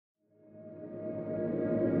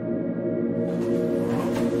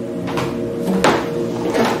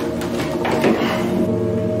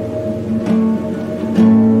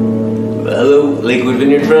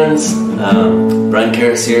friends. Brian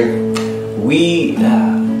Karras here. We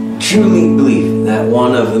truly believe that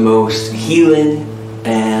one of the most healing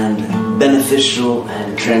and beneficial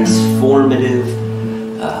and transformative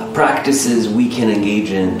practices we can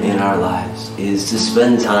engage in our lives is to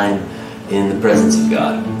spend time in the presence of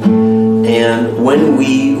God. And when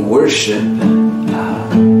we worship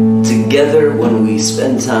together, when we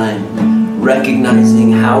spend time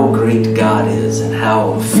recognizing how great God is and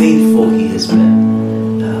how faithful He has been,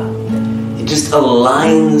 it just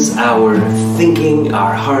aligns our thinking,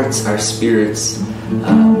 our hearts, our spirits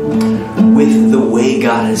with the way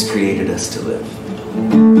God has created us to live.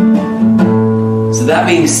 So that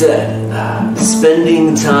being said,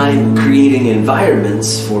 spending time creating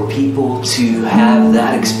environments for people to have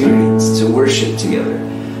that experience, to worship together,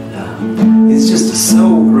 is just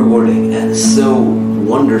so rewarding and so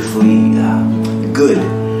wonderfully good.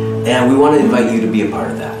 And we want to invite you to be a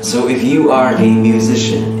part of that. So if you are a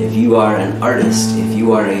musician, if you are an artist, if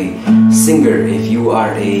you are a singer, if you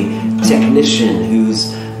are a technician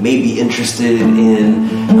who's maybe interested in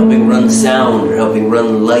helping run sound or helping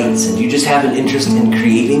run lights, and you just have an interest in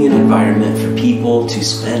creating an environment for people to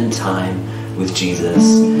spend time with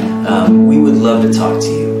Jesus, we would love to talk to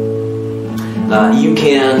you. You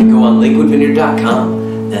can go on lakewoodvineyard.com,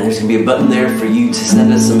 and there's going to be a button there for you to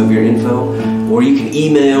send us some of your info, or you can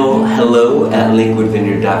email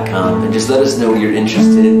hello@lakewoodvineyard.com and just let us know you're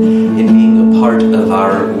interested in being a part of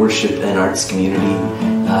our worship and arts community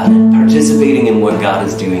and participating in what God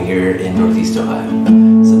is doing here in Northeast Ohio.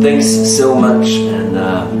 So thanks so much, and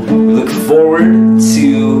we look forward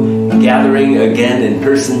to gathering again in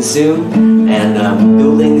person soon and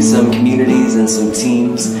building some communities and some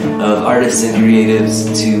teams of artists and creatives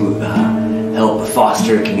to help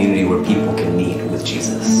foster a community where people can meet with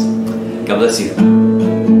Jesus. God bless you.